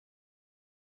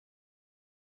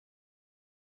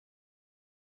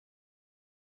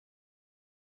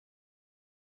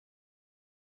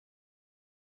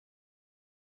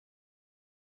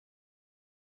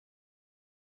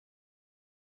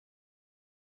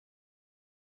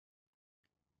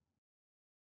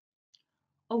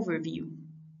Overview.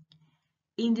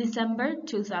 In December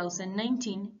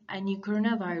 2019, a new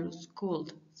coronavirus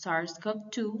called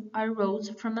SARS-CoV-2 arose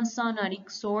from a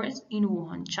zoonotic source in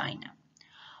Wuhan, China.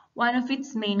 One of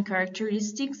its main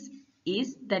characteristics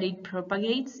is that it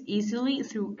propagates easily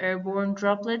through airborne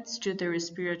droplets to the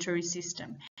respiratory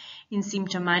system in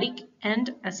symptomatic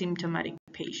and asymptomatic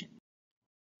patients.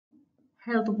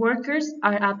 Health workers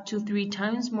are up to 3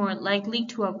 times more likely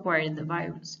to acquire the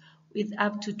virus, with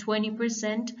up to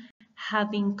 20%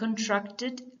 having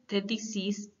contracted the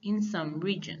disease in some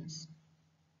regions.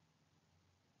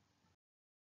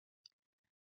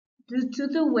 Due to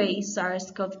the way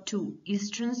SARS-CoV-2 is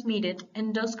transmitted,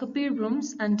 endoscopy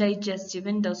rooms and digestive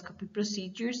endoscopy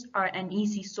procedures are an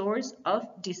easy source of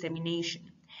dissemination.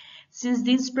 Since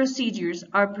these procedures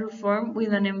are performed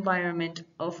with an environment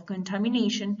of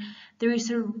contamination, there is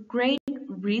a great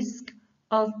risk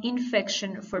of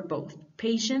infection for both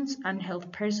patients and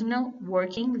health personnel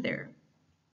working there.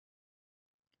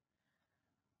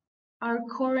 Our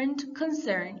current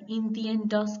concern in the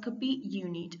endoscopy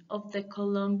unit of the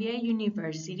Columbia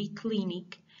University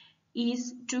Clinic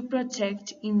is to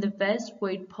protect in the best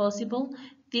way possible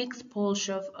the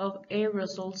expulsion of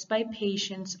aerosols by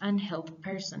patients and health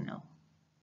personnel.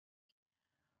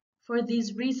 For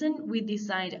this reason, we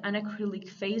designed an acrylic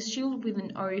face shield with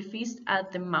an orifice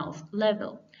at the mouth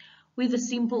level, with a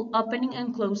simple opening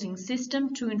and closing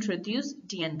system to introduce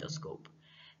the endoscope.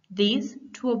 This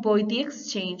to avoid the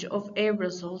exchange of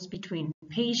aerosols between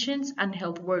patients and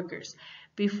health workers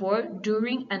before,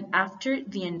 during, and after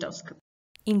the endoscopy.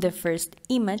 In the first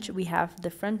image, we have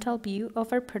the frontal view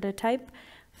of our prototype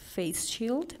face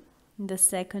shield. In the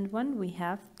second one, we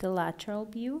have the lateral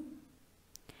view.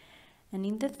 And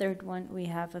in the third one, we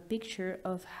have a picture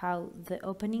of how the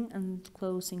opening and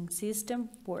closing system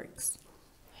works.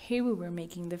 Here we were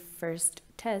making the first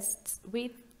tests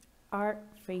with our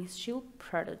face shield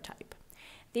prototype.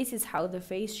 This is how the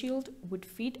face shield would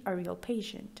fit a real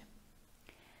patient.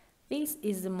 This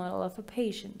is the model of a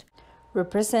patient,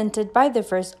 represented by the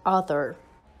first author,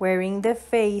 wearing the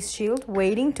face shield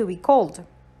waiting to be called.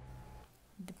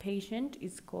 The patient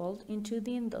is called into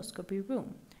the endoscopy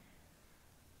room,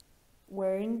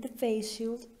 wearing the face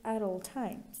shield at all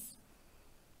times.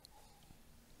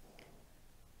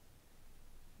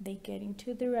 They get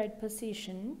into the right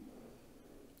position.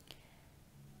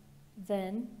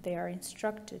 Then they are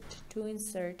instructed to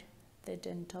insert the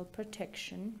dental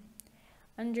protection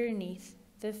underneath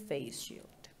the face shield.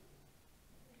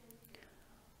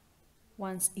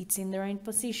 Once it's in the right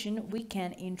position, we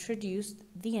can introduce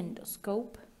the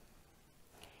endoscope.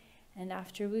 And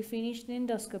after we finish the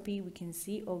endoscopy, we can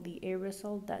see all the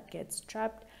aerosol that gets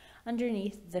trapped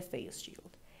underneath the face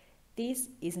shield. This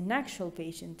is an actual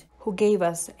patient who gave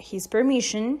us his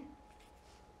permission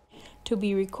to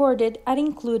be recorded and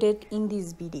included in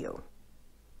this video.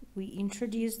 We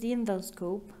introduce the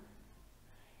endoscope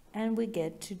and we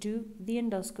get to do the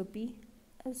endoscopy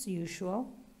as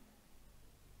usual.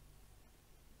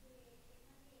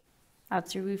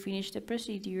 After we finish the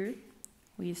procedure,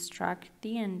 we extract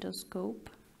the endoscope,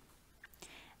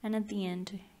 and at the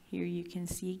end here you can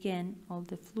see again all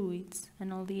the fluids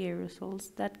and all the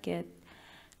aerosols that get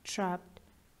trapped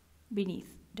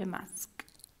beneath the mask.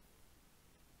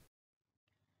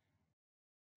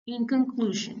 In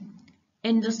conclusion,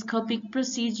 endoscopic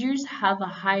procedures have a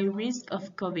high risk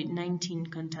of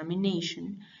COVID-19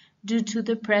 contamination due to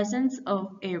the presence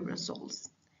of aerosols.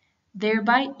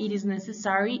 Thereby, it is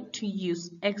necessary to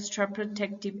use extra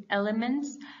protective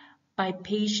elements by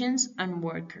patients and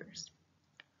workers.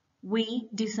 We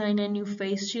design a new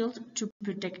face shield to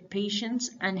protect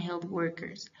patients and health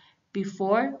workers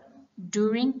before,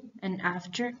 during, and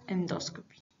after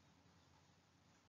endoscopy.